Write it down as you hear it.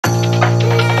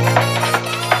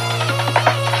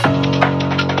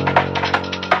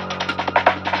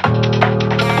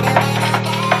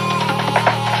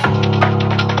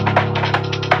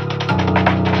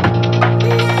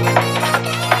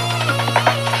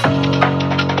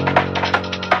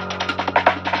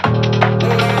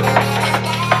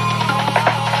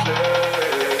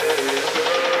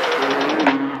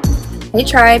Hey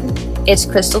tribe, it's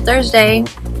Crystal Thursday,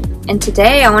 and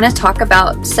today I want to talk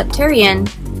about Septarian.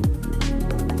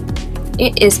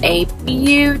 It is a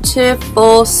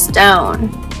beautiful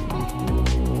stone.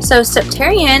 So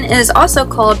Septarian is also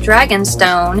called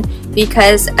Dragonstone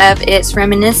because of its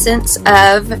reminiscence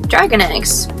of dragon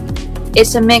eggs.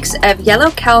 It's a mix of yellow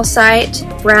calcite,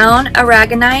 brown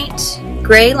aragonite,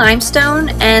 gray limestone,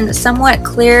 and somewhat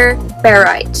clear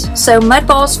barite. So mud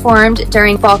balls formed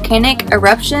during volcanic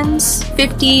eruptions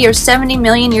 50 or 70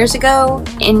 million years ago,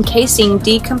 encasing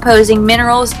decomposing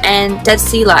minerals and dead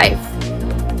sea life.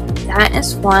 That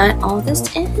is what all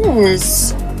this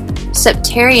is.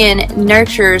 Septarian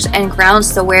nurtures and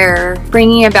grounds the wearer,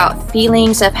 bringing about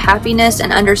feelings of happiness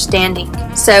and understanding.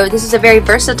 So this is a very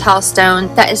versatile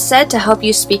stone that is said to help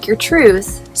you speak your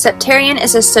truth. Septarian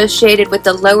is associated with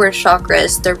the lower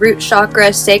chakras, the root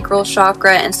chakra, sacral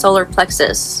chakra, and solar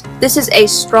plexus. This is a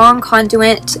strong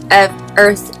conduit of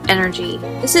earth energy.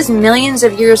 This is millions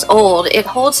of years old. It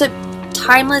holds a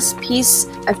timeless piece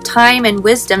of time and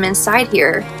wisdom inside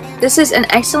here. This is an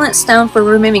excellent stone for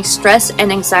removing stress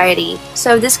and anxiety.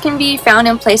 So this can be found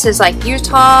in places like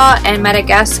Utah and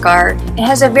Madagascar. It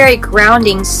has a very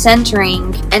grounding,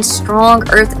 centering, and strong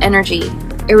earth energy.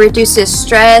 It reduces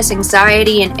stress,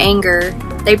 anxiety, and anger.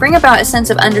 They bring about a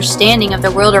sense of understanding of the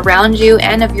world around you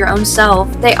and of your own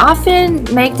self. They often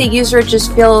make the user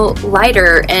just feel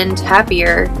lighter and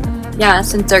happier. Yeah,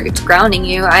 since it's grounding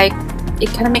you, it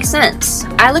kind of makes sense.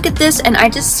 I look at this and I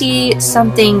just see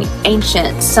something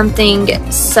ancient,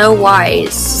 something so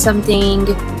wise, something,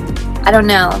 I don't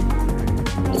know.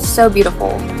 It's so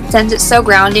beautiful. Since it's so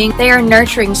grounding, they are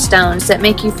nurturing stones that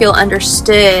make you feel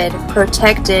understood,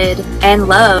 protected, and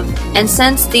loved. And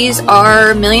since these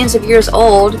are millions of years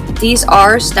old, these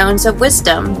are stones of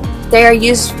wisdom. They are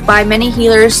used by many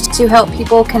healers to help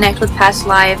people connect with past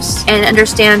lives and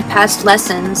understand past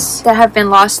lessons that have been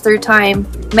lost through time.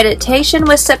 Meditation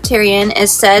with Septarian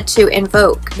is said to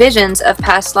invoke visions of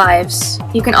past lives.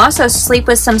 You can also sleep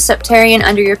with some Septarian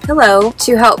under your pillow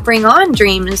to help bring on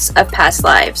dreams of past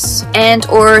lives and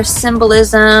or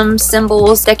symbols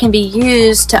that can be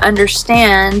used to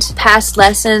understand past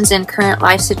lessons in current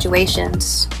life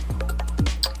situations.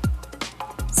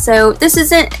 So this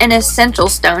isn't an essential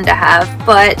stone to have,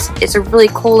 but it's a really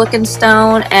cool looking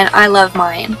stone and I love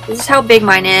mine. This is how big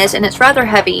mine is and it's rather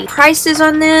heavy. Prices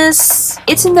on this,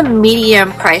 it's in the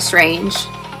medium price range.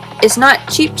 It's not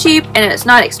cheap and it's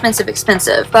not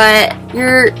expensive, but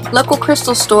your local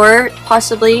crystal store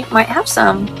possibly might have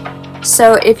some.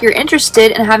 So if you're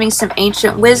interested in having some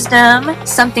ancient wisdom,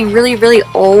 something really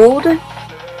old,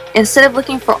 instead of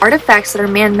looking for artifacts that are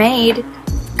man-made,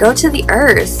 go to the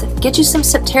earth. Get you some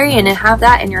Septarian and have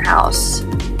that in your house.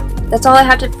 That's all I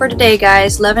have for today,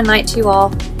 guys. Love and light to you all.